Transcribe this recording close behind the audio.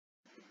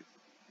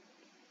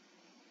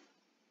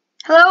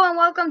Hello and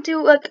welcome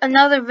to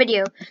another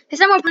video. This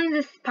time we're playing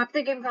this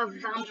popular game called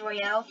ZOMBS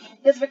ROYALE.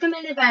 It was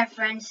recommended by a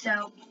friend,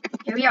 so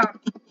here we are.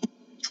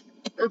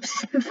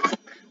 Oops.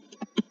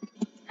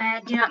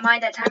 Do not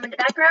mind that time in the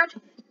background,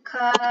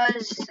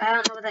 cause I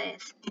don't know what that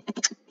is.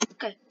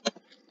 Okay.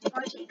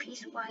 YT,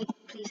 please,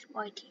 please,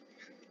 YT.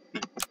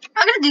 I'm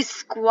gonna do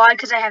squad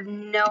because I have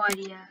no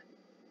idea.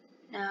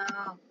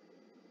 No.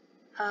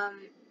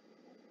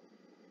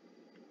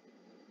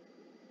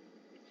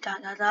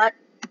 Dot.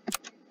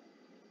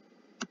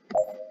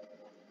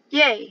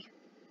 Yay.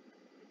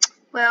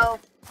 Well,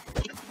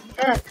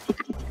 I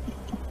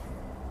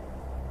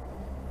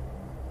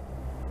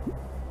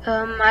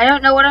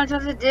don't know what I'm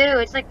supposed to do.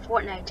 It's like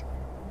Fortnite.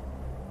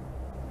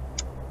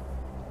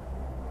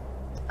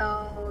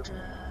 I'll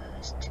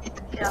just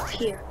get up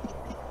here.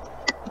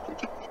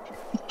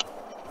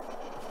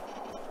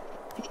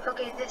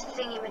 Okay, this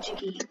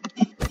thingy-majiggy.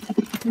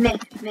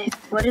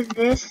 Myth. What is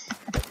this?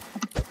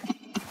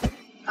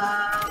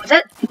 Was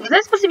that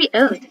supposed to be?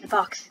 Oh, it's in the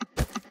box.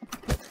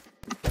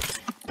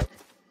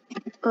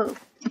 Oh,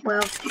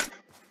 well.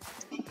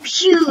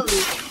 Phew.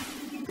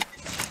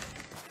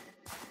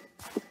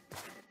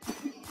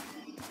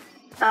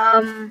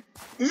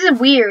 This is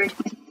weird.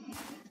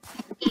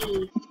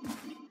 E.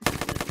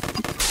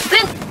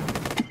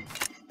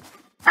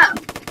 Oh.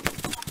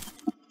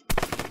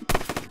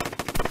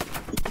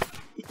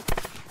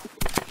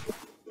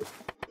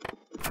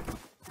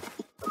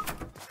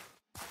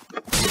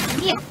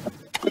 Yeah.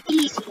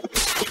 Easy.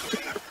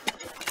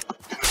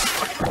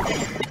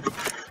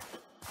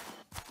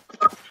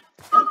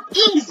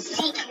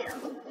 Easy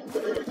kill.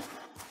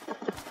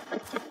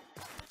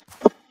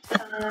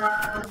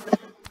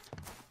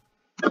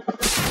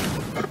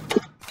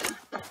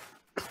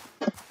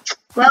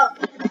 Well,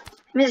 I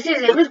mean,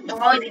 seriously, it was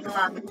blowing people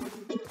up.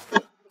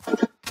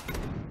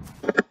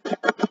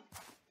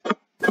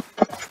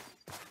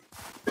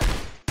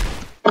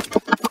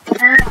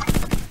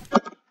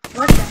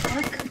 What the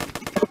heck?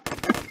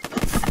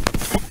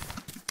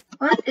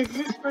 What is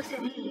this supposed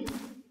to be?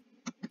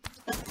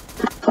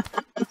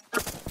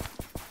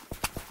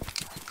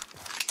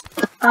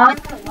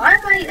 Why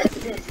am I at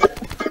this?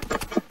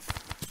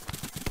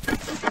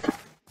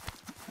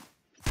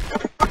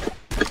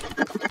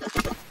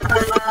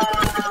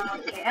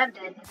 Okay, I'm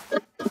dead.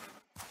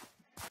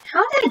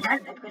 How did I die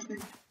to that person?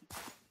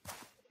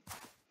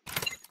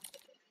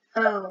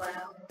 Oh,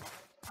 wow.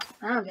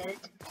 I don't get it.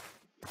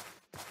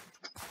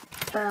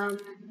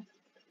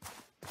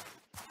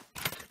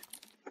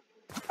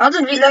 I'll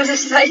just reload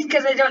this site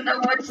because I don't know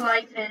what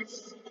life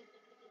is.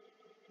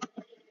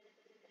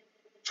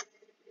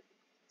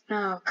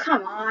 Oh,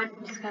 come on.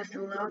 This has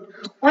to load.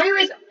 Well,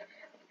 anyways,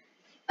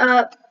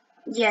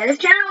 yeah, this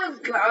channel is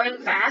growing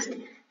fast,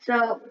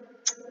 so,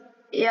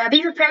 yeah,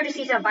 be prepared to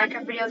see some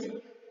Minecraft videos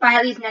by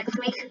at least next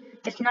week.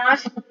 If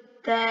not,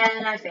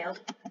 then I failed.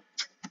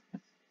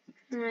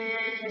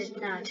 It's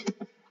not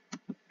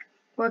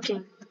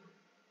working.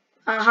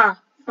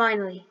 Aha,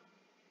 finally.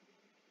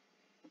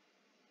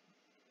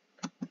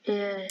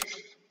 Yes.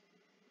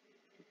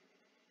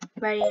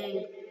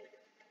 Ready.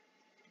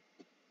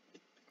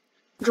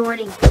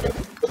 Joining.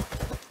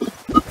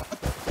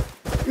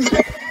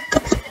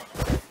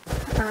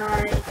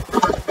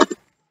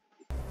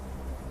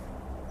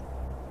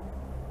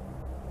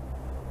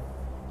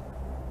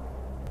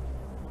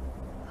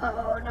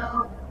 Oh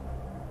no.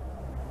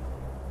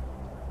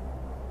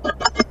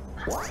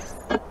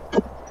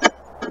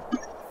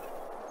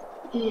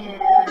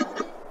 Yeah.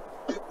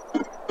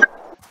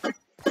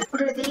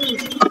 What are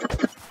these?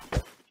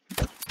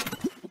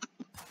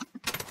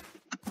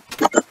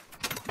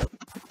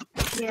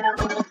 Yeah.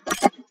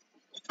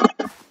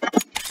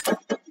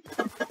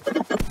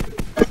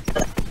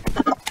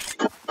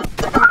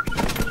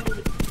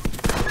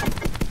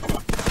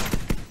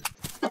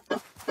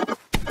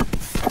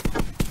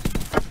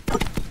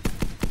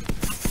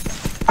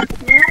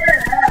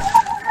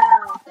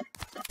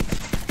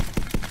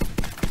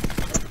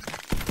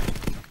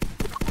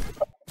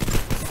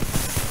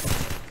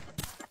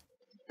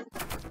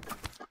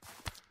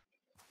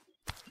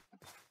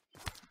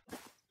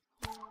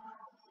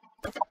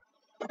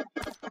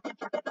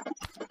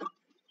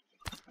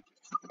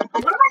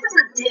 What am I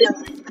supposed to do?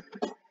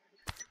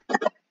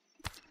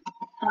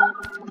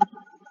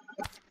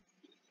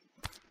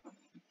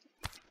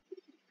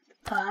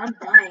 I'm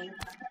dying.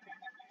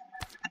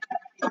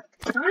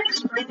 Can you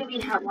explain to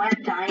me why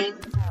I'm dying?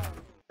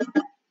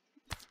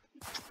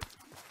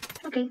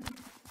 Okay.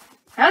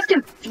 That was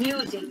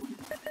confusing.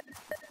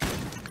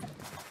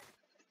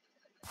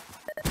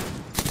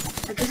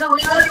 I guess I'll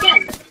reload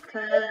again,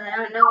 because I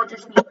don't know what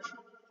this means.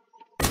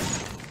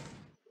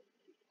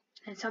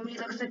 And somebody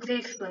looks like they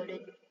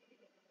exploded.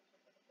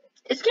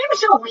 This game is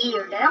so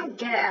weird, I don't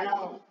get it at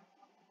all.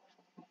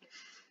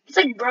 It's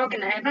like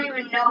broken, I don't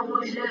even know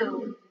who's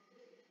who.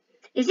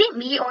 Is it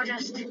me or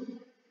just,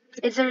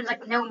 is there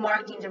like no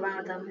markings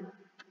around them?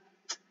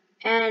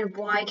 And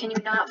why can you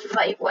not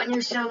fight when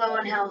you're so low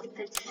on health?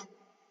 It's...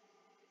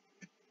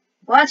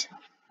 What?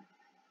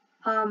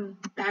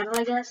 Battle,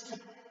 I guess?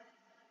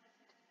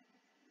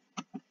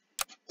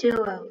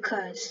 duo,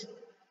 cause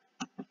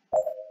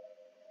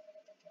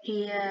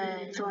he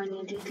joined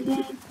into the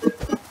game.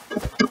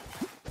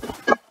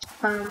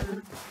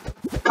 Okay.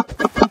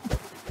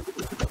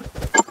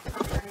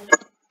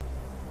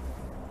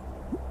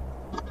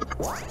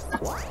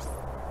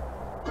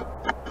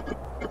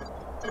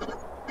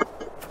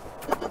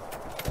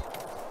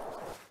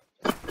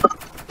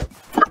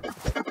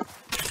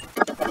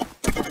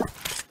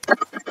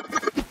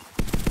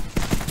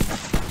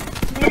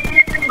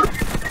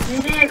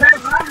 Yeah,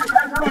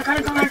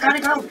 I gotta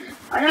go.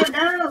 I don't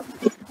know.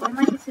 What am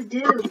I supposed to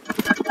do?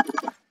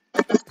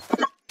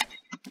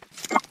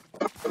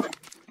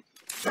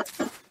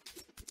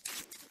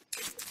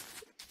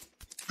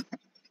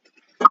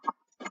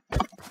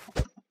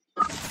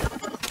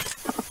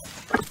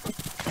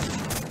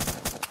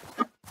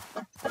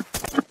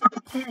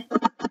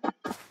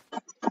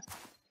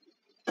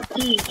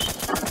 E.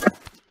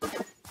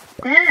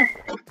 F.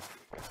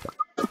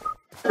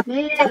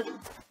 Mayday.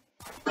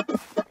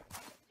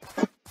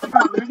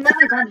 Oh, there's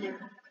another gun here.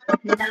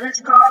 Another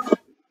scar.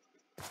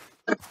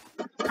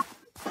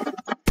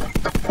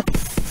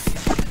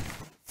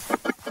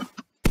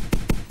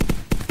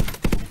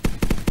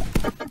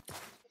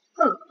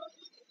 Oh.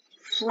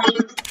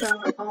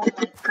 Flamethrower. Oh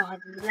my god.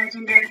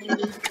 Legendary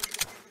unique.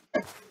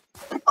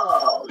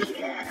 Oh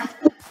yeah.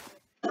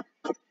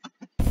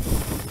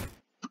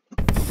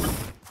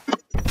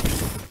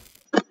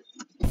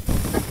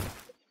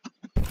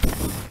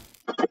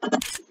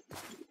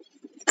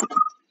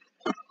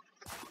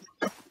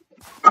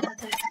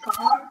 Another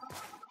scar.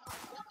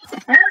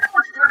 I don't know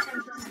which direction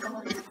I'm supposed to go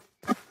in.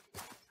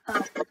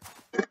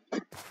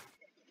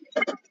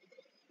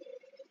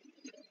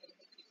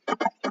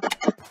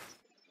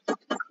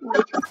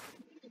 Wait.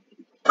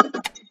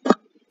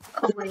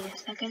 Oh, wait a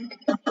second.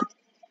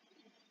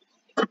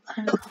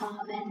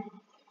 Uncommon.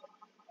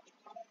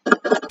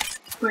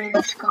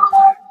 Rare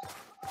scar.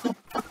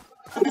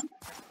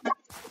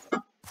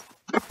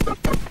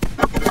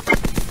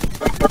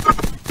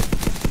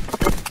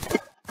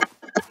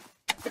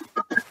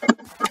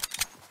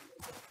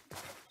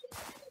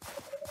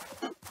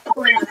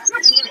 Wait, that's my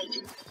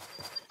teammate.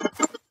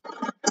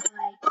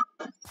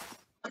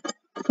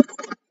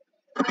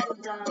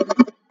 I'm dumb.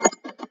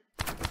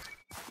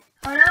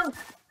 Oh no!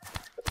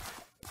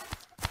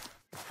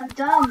 I'm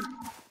dumb.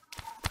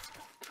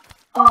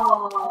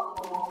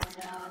 Oh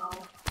no.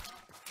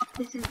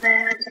 This is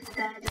bad, this is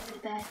bad, this is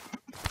bad.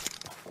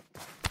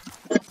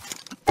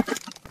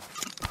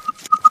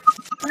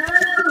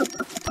 Oh!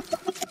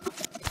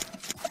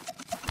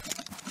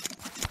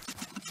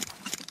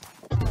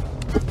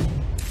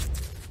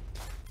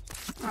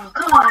 Oh,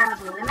 come on, I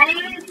was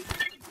eliminated.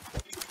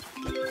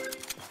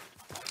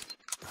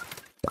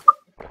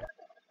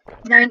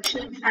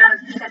 19 out of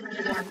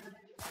 71.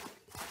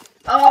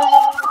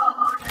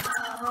 Oh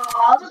no!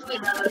 I'll just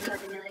reload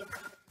because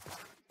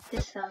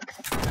this sucks.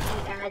 I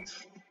hate ads.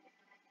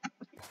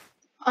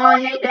 Oh, I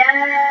hate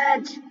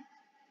ads.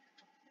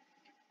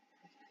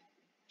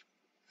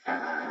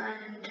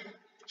 And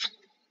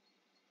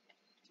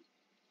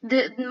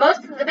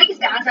the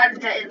biggest downside is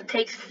that it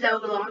takes so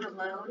long to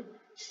load.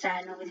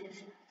 Sad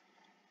noises.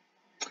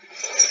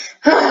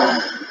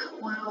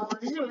 Wow,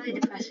 this is really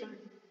depressing.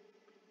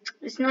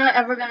 It's not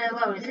ever gonna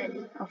load, is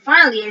it? Oh,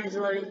 finally it is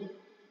loaded.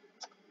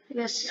 I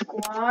guess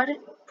squad,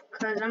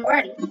 because I'm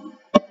ready.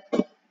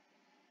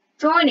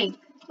 Joining.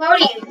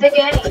 Loading.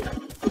 Beginning.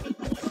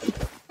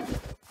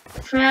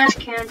 Trash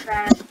can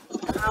trash.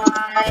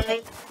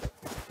 Hi.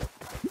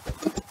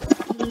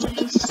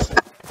 Please.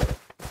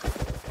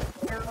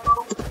 No.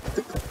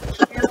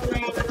 Killing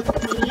me.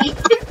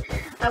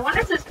 I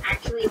wonder if this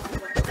actually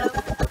works though.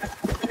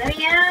 Let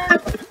me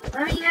out.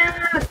 Let me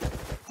out.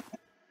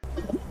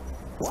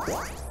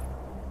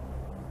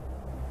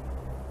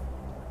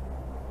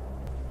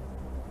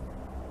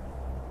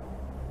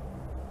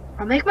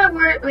 I'll make my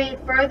way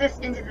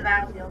furthest into the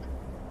battlefield.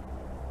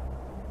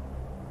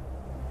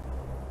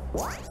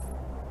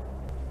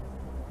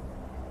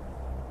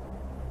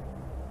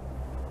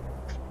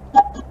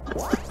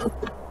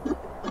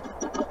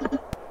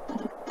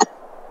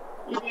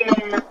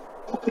 Yeah.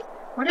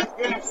 What is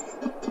this?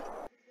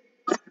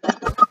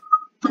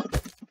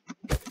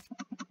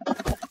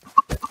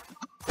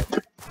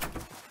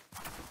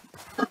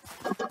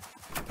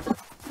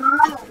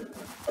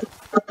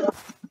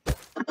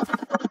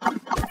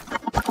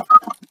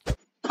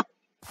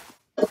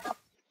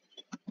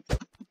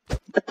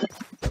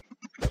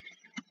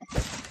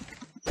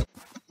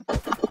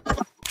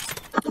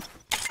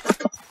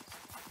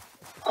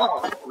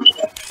 Oh. Oh,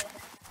 yeah.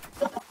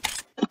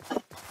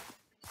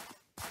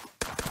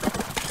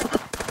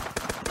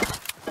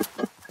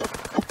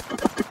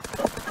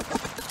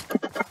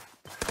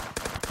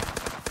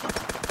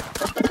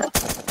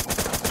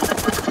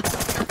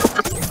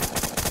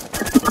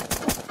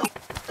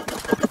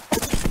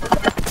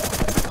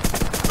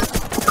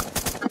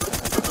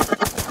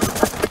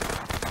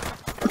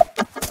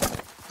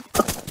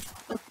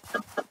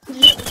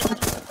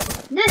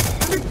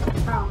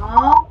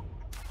 Aww.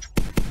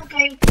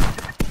 Okay.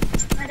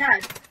 I died.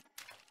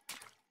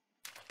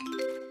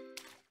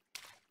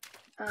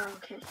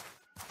 Okay.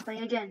 Play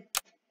again.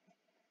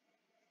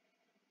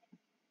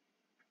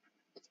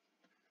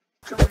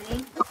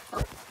 Join.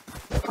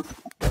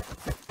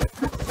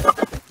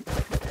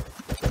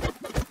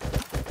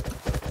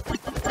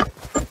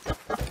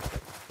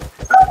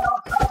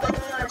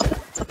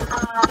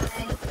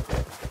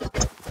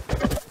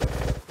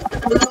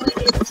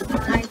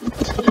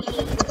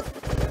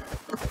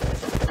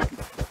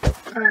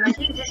 I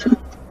think this one.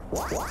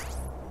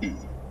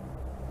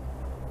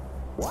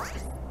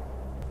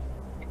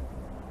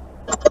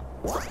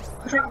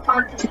 I'm trying to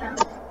find this house.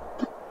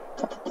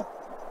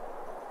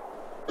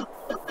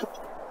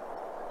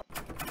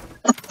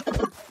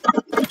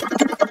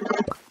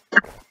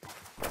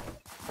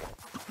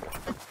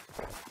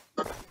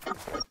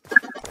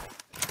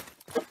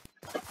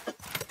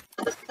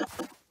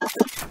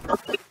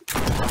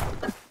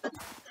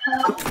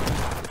 Help.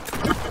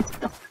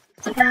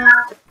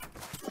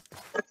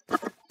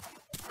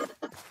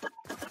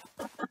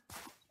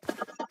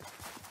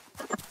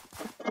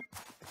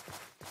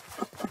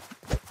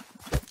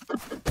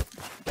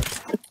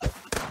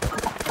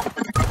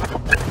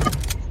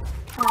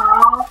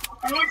 Oh,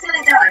 I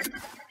instantly died.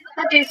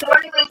 Okay, so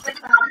what do we